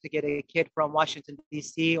realistic to get a kid from Washington,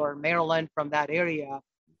 D.C. or Maryland from that area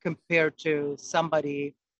compared to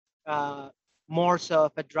somebody more so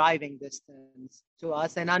of a driving distance to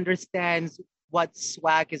us and understands what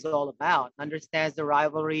SWAC is all about, understands the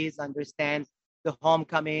rivalries, understands the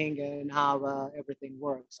homecoming and how everything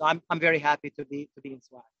works. So I'm very happy to be in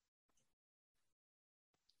SWAC.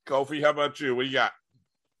 Kofi, how about you? What you got?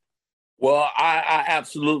 Well, I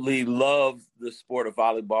absolutely love the sport of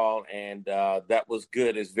volleyball, and that was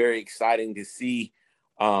good. It's very exciting to see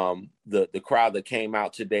the crowd that came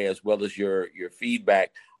out today, as well as your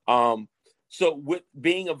feedback. So with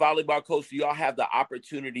being a volleyball coach, do y'all have the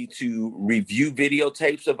opportunity to review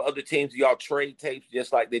videotapes of other teams? Do y'all trade tapes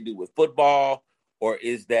just like they do with football? Or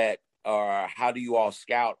is that, or how do you all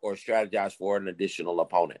scout or strategize for an additional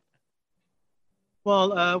opponent?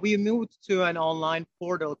 Well, we moved to an online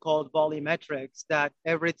portal called Volleymetrics that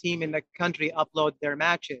every team in the country upload their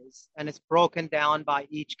matches, and it's broken down by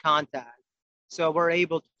each contact. So we're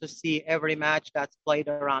able to see every match that's played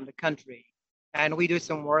around the country. And we do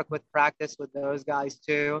some work with practice with those guys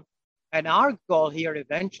too. And our goal here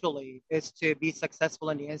eventually is to be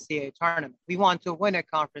successful in the NCAA tournament. We want to win a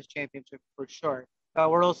conference championship for sure.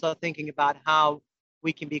 But we're also thinking about how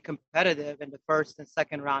we can be competitive in the first and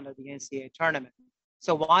second round of the NCAA tournament.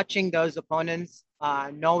 So watching those opponents,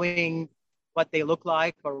 knowing what they look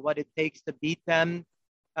like or what it takes to beat them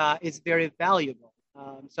is very valuable.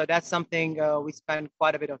 So that's something we spend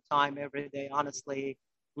quite a bit of time every day, honestly,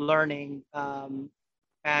 learning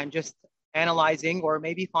and just analyzing or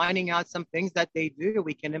maybe finding out some things that they do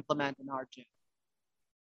we can implement in our gym.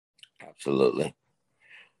 Absolutely.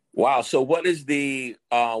 Wow. So what is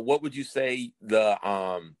what would you say the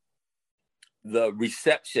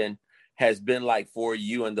reception has been like for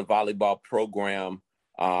you and the volleyball program,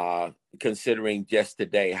 considering just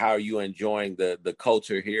today? How are you enjoying the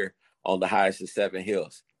culture here on the Highest of Seven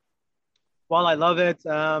Hills? Well, I love it.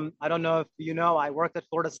 I don't know if you know, I worked at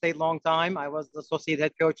Florida State a long time. I was the associate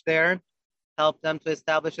head coach there, helped them to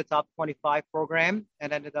establish a top 25 program,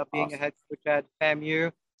 and ended up being a head coach at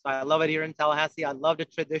FAMU. So I love it here in Tallahassee. I love the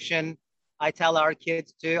tradition. I tell our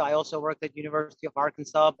kids too. I also worked at University of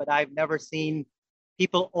Arkansas, but I've never seen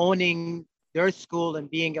people owning their school and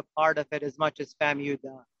being a part of it as much as FAMU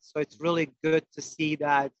does. So it's really good to see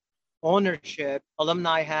that ownership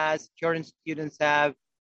alumni has, current students have,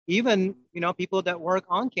 even, people that work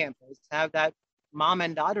on campus have that mom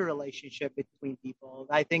and daughter relationship between people.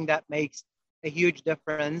 I think that makes a huge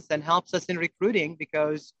difference and helps us in recruiting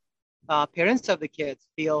because parents of the kids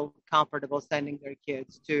feel comfortable sending their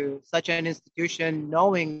kids to such an institution,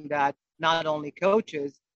 knowing that not only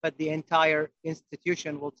coaches, but the entire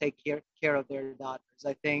institution will take care of their daughters.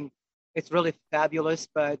 I think it's really fabulous,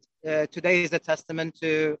 but today is a testament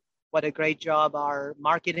to what a great job our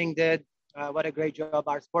marketing did, what a great job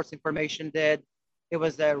our sports information did. It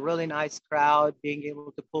was a really nice crowd, being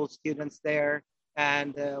able to pull students there.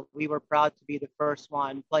 And we were proud to be the first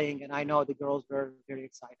one playing. And I know the girls were very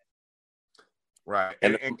excited. Right.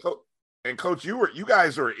 And Coach, you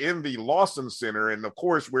guys are in the Lawson Center. And of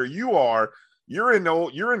course, where you are, you're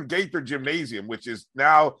in Gaither Gymnasium, which is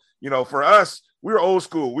now, for us, we're old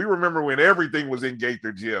school. We remember when everything was in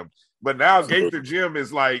Gaither Gym. But now Gaither Gym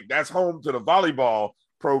is like, that's home to the volleyball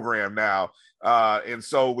program now. And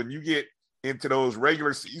so when you get into those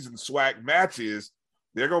regular season SWAC matches,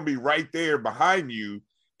 they're going to be right there behind you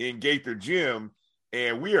in Gaither Gym.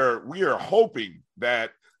 And we are hoping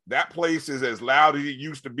that place is as loud as it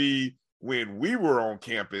used to be when we were on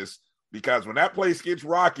campus, because when that place gets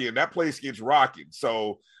rocking, that place gets rocking.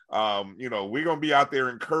 So, we're going to be out there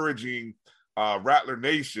encouraging Rattler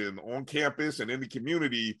Nation on campus and in the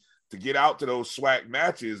community to get out to those SWAC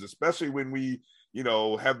matches, especially when we,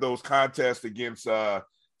 have those contests against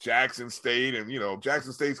Jackson State. And,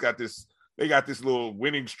 Jackson State's got this little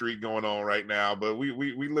winning streak going on right now, but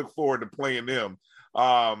we look forward to playing them.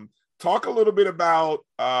 Talk a little bit about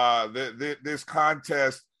this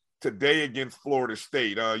contest today against Florida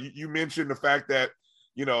State. You mentioned the fact that,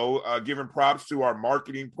 giving props to our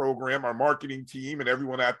marketing program, our marketing team, and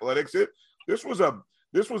everyone at athletics. This was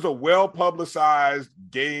a well-publicized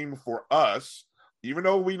game for us, even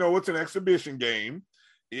though we know it's an exhibition game.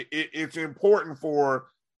 It's important for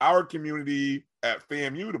our community at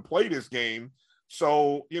FAMU to play this game.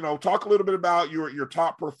 So, talk a little bit about your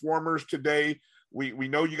top performers today. We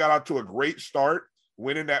know you got out to a great start,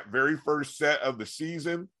 winning that very first set of the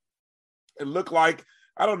season. It looked like,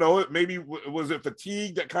 I don't know, maybe was it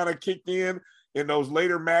fatigue that kind of kicked in those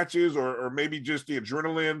later matches, or maybe just the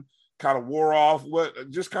adrenaline kind of wore off?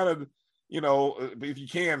 Just kind of, if you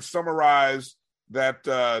can, summarize that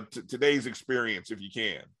today's experience, if you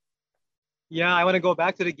can. Yeah, I want to go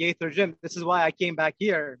back to the Gaither Gym. This is why I came back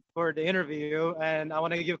here for the interview, and I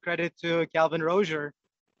want to give credit to Calvin Rozier.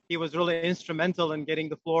 He was really instrumental in getting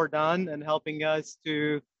the floor done and helping us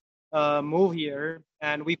to move here.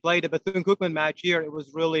 And we played a Bethune-Cookman match here. It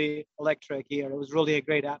was really electric here. It was really a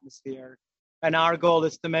great atmosphere. And our goal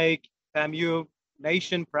is to make FAMU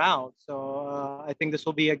Nation proud. So I think this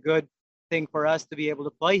will be a good thing for us to be able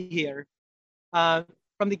to play here. From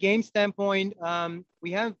the game standpoint,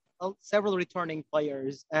 we have several returning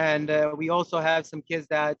players, and we also have some kids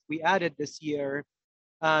that we added this year.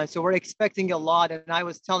 So we're expecting a lot. And I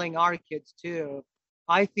was telling our kids too,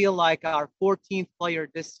 I feel like our 14th player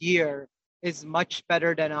this year is much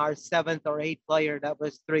better than our 7th or 8th player that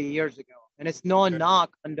was 3 years ago. And it's no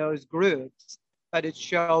knock on those groups, but it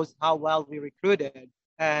shows how well we recruited.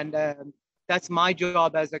 And that's my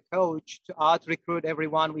job as a coach, to out-recruit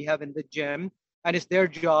everyone we have in the gym. And it's their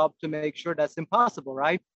job to make sure that's impossible,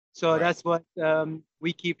 right? So that's what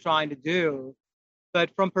we keep trying to do. But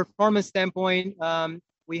from performance standpoint,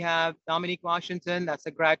 we have Dominique Washington. That's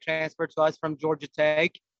a grad transfer to us from Georgia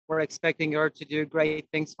Tech. We're expecting her to do great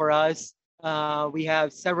things for us. We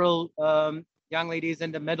have several young ladies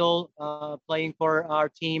in the middle playing for our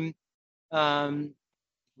team.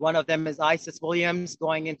 One of them is Isis Williams,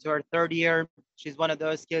 going into her 3rd year. She's one of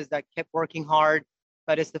those kids that kept working hard,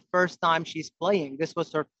 but it's the first time she's playing. This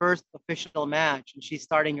was her first official match, and she's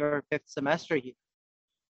starting her 5th semester here.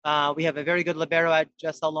 We have a very good libero at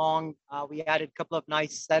Jessa Long. We added a couple of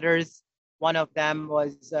nice setters. One of them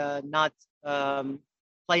was not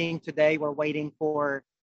playing today. We're waiting for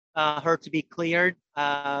her to be cleared,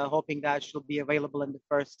 hoping that she'll be available in the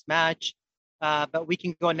first match. But we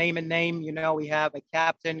can go name and name. We have a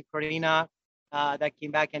captain, Karina, that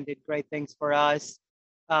came back and did great things for us.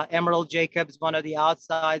 Emerald Jacobs, one of the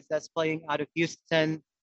outsides that's playing out of Houston,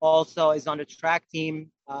 also is on the track team,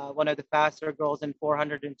 one of the faster girls in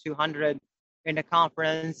 400 and 200 in the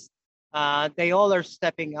conference. They all are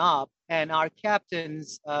stepping up, and our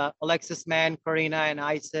captains, Alexis Mann, Karina, and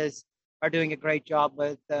Isis, are doing a great job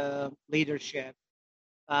with leadership.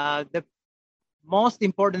 The most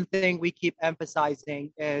important thing we keep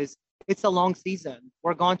emphasizing is it's a long season.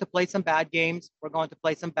 We're going to play some bad games. We're going to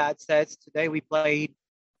play some bad sets. Today we played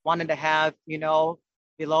 1.5,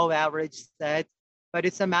 below average set. But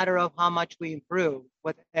it's a matter of how much we improve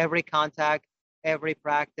with every contact, every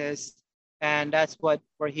practice, and that's what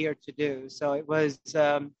we're here to do. So it was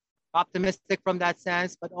optimistic from that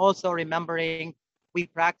sense, but also remembering we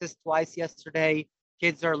practiced twice yesterday.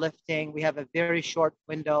 Kids are lifting. We have a very short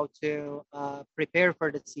window to prepare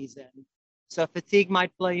for the season. So fatigue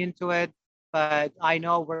might play into it, but I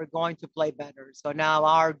know we're going to play better. So now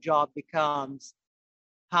our job becomes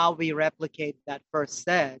how we replicate that first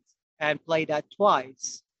set and play that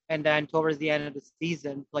twice, and then towards the end of the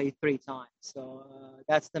season, play 3 times. So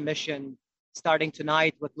that's the mission, starting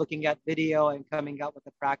tonight with looking at video and coming up with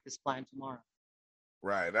a practice plan tomorrow.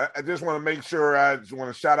 Right. I just want to make sure, I just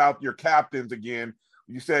want to shout out your captains again.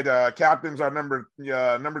 You said captains are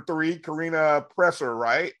number 3, Karina Presser,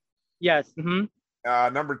 right? Yes. Mm-hmm.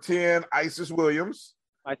 Number 10, Isis Williams.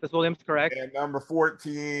 Isis Williams, correct. And number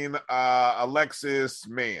 14, Alexis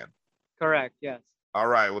Mann. Correct, yes. All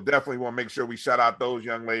right. Well, definitely want to make sure we shout out those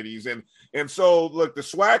young ladies. And so, look, the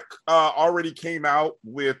SWAC already came out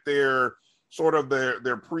with their sort of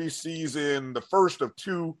their preseason, the first of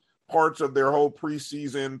two parts of their whole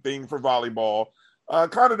preseason thing for volleyball.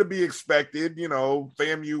 Kind of to be expected.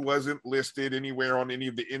 FAMU wasn't listed anywhere on any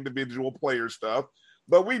of the individual player stuff,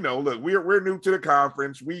 but we know, look, we're new to the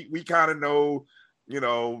conference. We kind of know,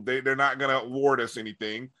 they're not going to award us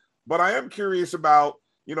anything, but I am curious about,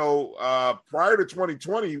 prior to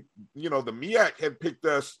 2020, the MEAC had picked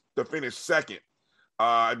us to finish second,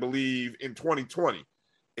 I believe, in 2020.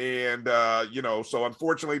 And, so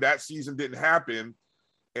unfortunately that season didn't happen.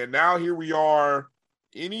 And now here we are.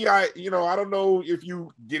 I don't know if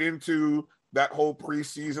you get into that whole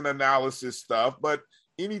preseason analysis stuff, but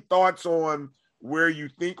any thoughts on where you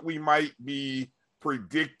think we might be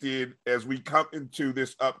predicted as we come into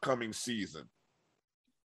this upcoming season?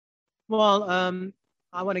 Well,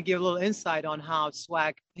 I want to give a little insight on how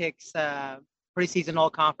SWAC picks preseason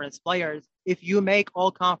all-conference players. If you make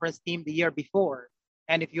all-conference team the year before,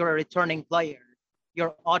 and if you're a returning player,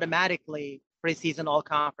 you're automatically preseason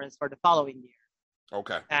all-conference for the following year.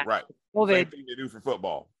 Okay, right. COVID, same thing they do for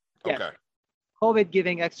football. Yeah, okay. COVID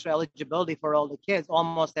giving extra eligibility for all the kids,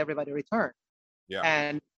 almost everybody returned. Yeah.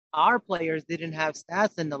 And our players didn't have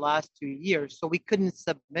stats in the last 2 years, so we couldn't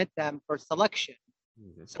submit them for selection.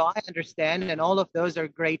 Mm-hmm. So I understand, and all of those are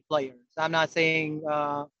great players. I'm not saying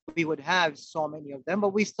we would have so many of them,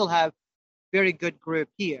 but we still have very good group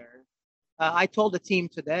here. I told the team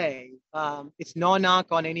today, it's no knock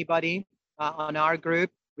on anybody on our group.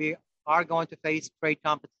 We are going to face great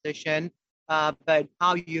competition, but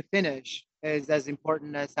how you finish is as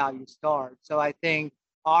important as how you start. So I think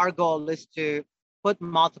our goal is to put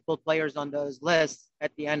multiple players on those lists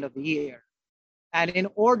at the end of the year. And in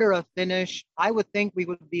order of finish, I would think we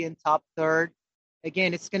would be in top third.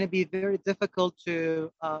 Again, it's going to be very difficult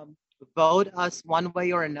to vote us one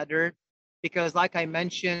way or another, because like I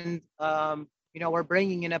mentioned, we're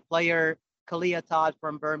bringing in a player, Kalia Todd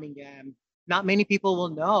from Birmingham. Not many people will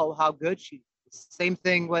know how good she is. Same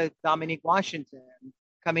thing with Dominique Washington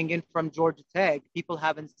coming in from Georgia Tech. People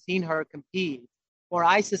haven't seen her compete. Or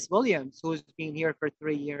Isis Williams, who's been here for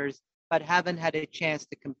 3 years, but haven't had a chance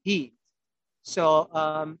to compete. So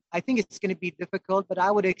I think it's going to be difficult, but I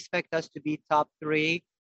would expect us to be top three.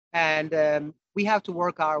 And we have to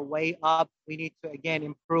work our way up. We need to, again,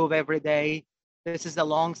 improve every day. This is a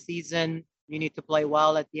long season. You need to play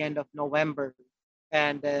well at the end of November.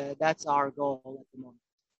 And that's our goal at the moment.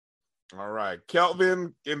 All right.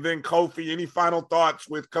 Kelvin and then Kofi, any final thoughts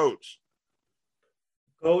with Coach?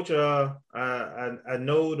 Coach, I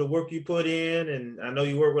know the work you put in, and I know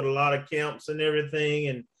you work with a lot of camps and everything,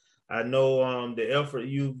 and I know the effort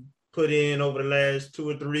you put in over the last 2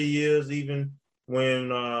 or 3 years, even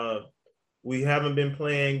when we haven't been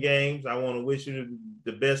playing games. I want to wish you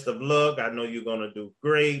the best of luck. I know you're going to do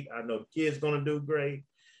great. I know the kids going to do great.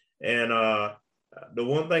 And the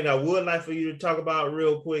one thing I would like for you to talk about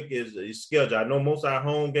real quick is the schedule. I know most of our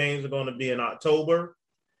home games are going to be in October.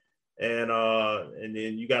 And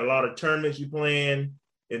then you got a lot of tournaments you playing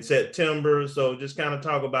in September. So just kind of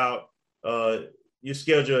talk about your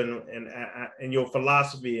schedule and your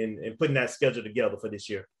philosophy and putting that schedule together for this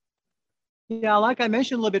year. Yeah, like I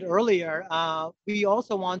mentioned a little bit earlier, we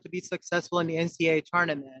also want to be successful in the NCAA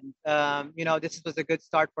tournament. This was a good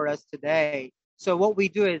start for us today. So what we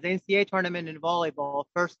do is the NCAA tournament in volleyball,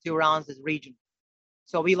 first 2 rounds is regional.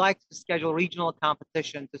 So we like to schedule regional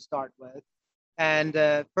competition to start with. And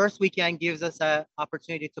first weekend gives us an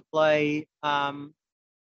opportunity to play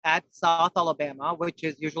at South Alabama, which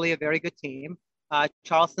is usually a very good team.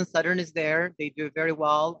 Charleston Southern is there. They do very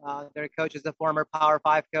well. Their coach is a former Power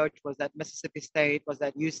 5 coach, was at Mississippi State, was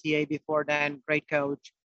at UCA before then, great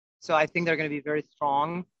coach. So I think they're going to be very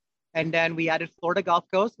strong. And then we added Florida Gulf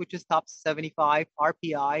Coast, which is top 75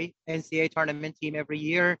 RPI, NCAA tournament team every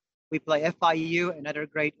year. We play FIU, another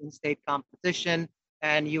great in-state competition,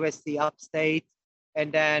 and USC Upstate.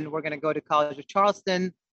 And then we're going to go to College of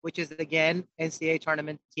Charleston, which is, again, NCAA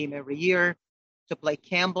tournament team every year, to play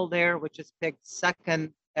Campbell there, which is picked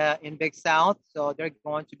second in Big South. So they're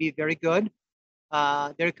going to be very good.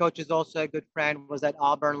 Their coach is also a good friend, was at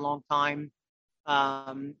Auburn a long time.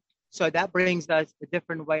 So that brings us a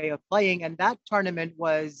different way of playing. And that tournament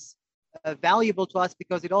was valuable to us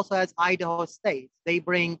because it also has Idaho State. They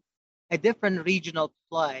bring a different regional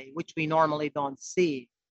play, which we normally don't see.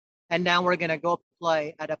 And now we're going to go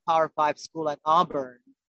play at a Power 5 school at Auburn.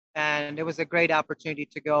 And it was a great opportunity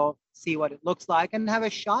to go see what it looks like and have a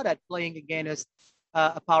shot at playing against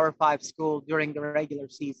a Power 5 school during the regular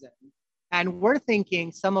season. And we're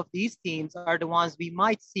thinking some of these teams are the ones we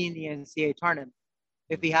might see in the NCAA tournament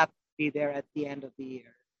if we have to be there at the end of the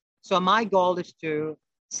year. So my goal is to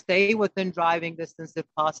stay within driving distance if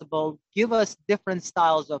possible, give us different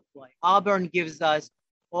styles of play. Auburn gives us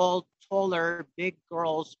all taller, big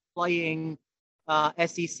girls playing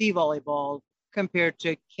SEC volleyball compared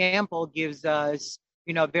to Campbell gives us,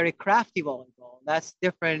 very crafty volleyball. That's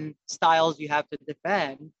different styles you have to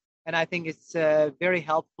defend. And I think it's very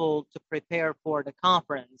helpful to prepare for the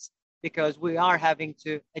conference because we are having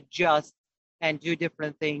to adjust and do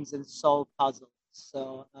different things and solve puzzles.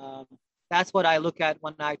 So that's what I look at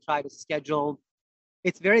when I try to schedule.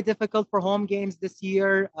 It's very difficult for home games this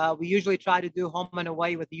year. We usually try to do home and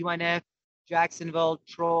away with UNF, Jacksonville,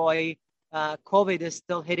 Troy. COVID is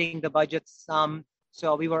still hitting the budget some,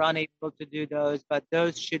 so we were unable to do those, but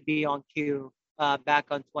those should be on cue back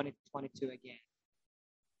on 2022 again.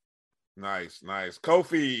 Nice.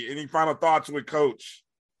 Kofi, any final thoughts with Coach?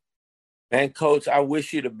 Man, Coach, I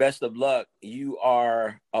wish you the best of luck. You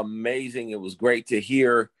are amazing. It was great to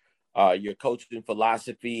hear your coaching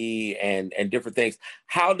philosophy and different things.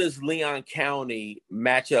 How does Leon County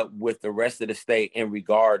match up with the rest of the state in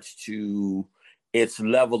regards to its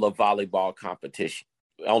level of volleyball competition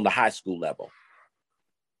on the high school level?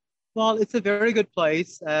 Well, it's a very good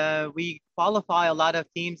place. We qualify a lot of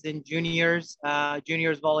teams in juniors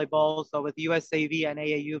volleyball. So with USAV and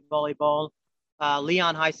AAU volleyball,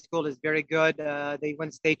 Leon High School is very good. They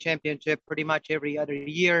win state championship pretty much every other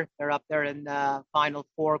year. They're up there in Final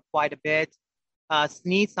Four quite a bit.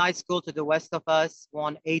 Sneads High School to the west of us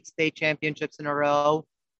won 8 state championships in a row.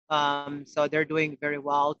 So they're doing very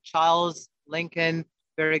well. Charles, Lincoln,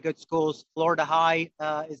 very good schools. Florida High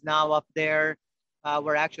is now up there.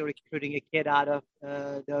 We're actually recruiting a kid out of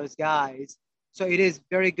those guys. So it is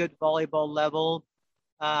very good volleyball level.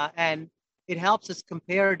 And it helps us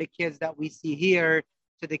compare the kids that we see here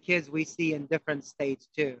to the kids we see in different states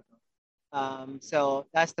too. So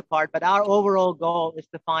that's the part. But our overall goal is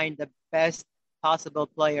to find the best possible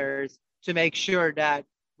players to make sure that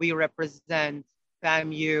we represent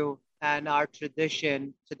FAMU and our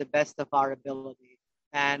tradition to the best of our ability.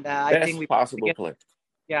 And I think we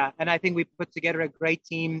and I think we put together a great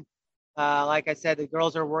team. Like I said, the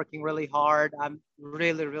girls are working really hard. I'm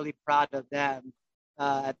really, really proud of them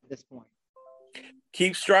at this point.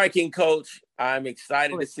 Keep striking, Coach. I'm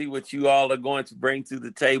excited to see what you all are going to bring to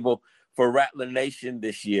the table for Rattler Nation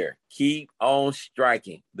this year. Keep on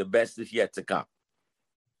striking. The best is yet to come.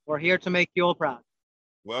 We're here to make you all proud.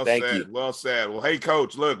 Thank you. Well said. Well, hey,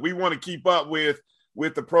 Coach, look, we want to keep up with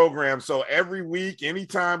the program. So every week,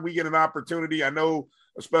 anytime we get an opportunity, I know,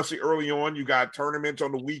 especially early on, you got tournaments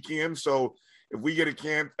on the weekend. So if we get a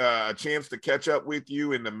chance to catch up with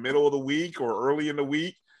you in the middle of the week or early in the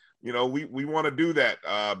week, we want to do that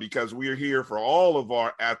because we are here for all of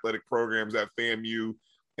our athletic programs at FAMU.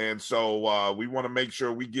 And so we want to make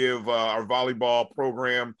sure we give our volleyball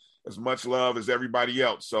program as much love as everybody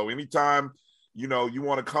else. So anytime, you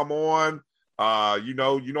want to come on, you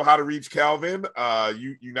know how to reach Kelvin. I'm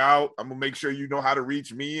going to make sure you know how to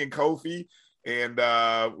reach me and Kofi. And,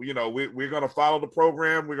 we're going to follow the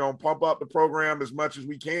program. We're going to pump up the program as much as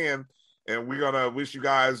we can. And we're going to wish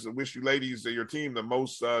you ladies and your team the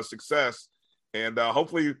most success. And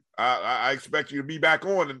hopefully I expect you to be back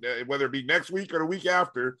on, whether it be next week or the week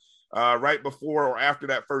after, right before or after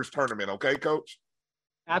that first tournament. Okay, Coach?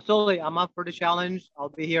 Absolutely. I'm up for the challenge. I'll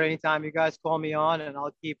be here anytime you guys call me on, and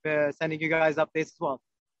I'll keep sending you guys updates as well.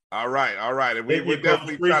 All right. And we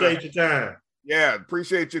definitely appreciate your time. Yeah,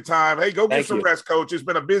 appreciate your time. Hey, go get some rest, Coach. It's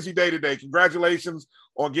been a busy day today. Congratulations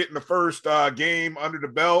on getting the first game under the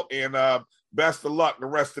belt, and best of luck the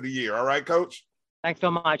rest of the year. All right, Coach? Thanks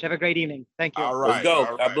so much. Have a great evening. Thank you. All right. Let's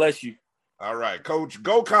go. God bless you. All right. Coach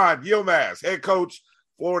Gokhan Yilmaz, head coach,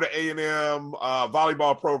 Florida A&M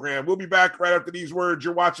volleyball program. We'll be back right after these words.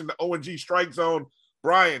 You're watching the ONG Strike Zone.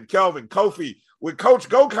 Brian, Kelvin, Kofi with Coach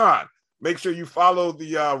Gokhan. Make sure you follow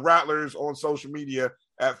the Rattlers on social media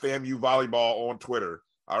at FAMU Volleyball on Twitter.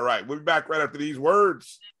 All right. We'll be back right after these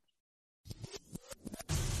words.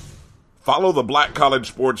 Follow the Black College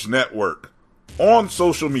Sports Network on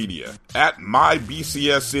social media at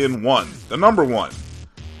MyBCSN1, the number 1,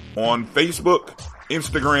 on Facebook,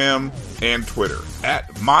 Instagram, and Twitter at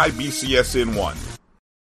MyBCSN1.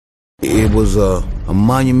 It was a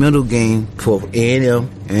monumental game for A&M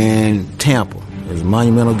and Tampa. It was a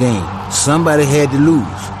monumental game. Somebody had to lose,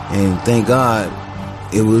 and thank God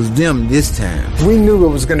it was them this time. We knew it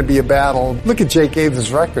was going to be a battle. Look at Jake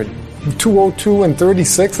Aves' record. 202 and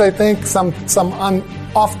 36, I think. Some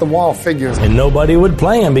off-the-wall figures. And nobody would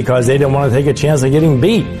play him because they didn't want to take a chance of getting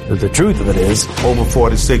beat. But the truth of it is, over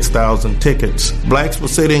 46,000 tickets. Blacks were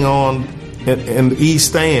sitting on in the east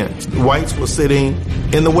stands. The whites were sitting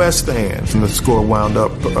in the west stands, and the score wound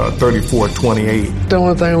up 34-28. The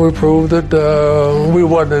only thing we proved that we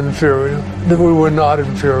wasn't inferior, that we were not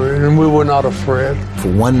inferior, and we were not afraid.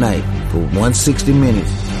 For one night, for 160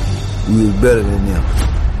 minutes, we was better than them.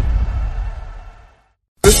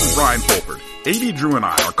 This is Brian Fulford. AD Drew and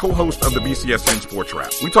I are co-hosts of the BCSN Sports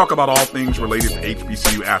Wrap. We talk about all things related to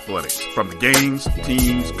HBCU athletics. From the games,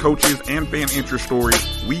 teams, coaches, and fan interest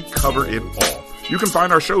stories, we cover it all. You can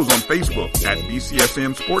find our shows on Facebook at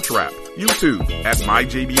BCSN Sports Wrap, YouTube at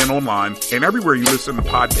MyJBN Online, and everywhere you listen to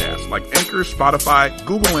podcasts like Anchor, Spotify,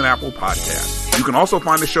 Google, and Apple Podcasts. You can also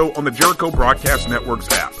find the show on the Jericho Broadcast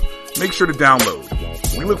Network's app. Make sure to download.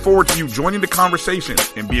 We look forward to you joining the conversation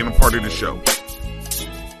and being a part of the show.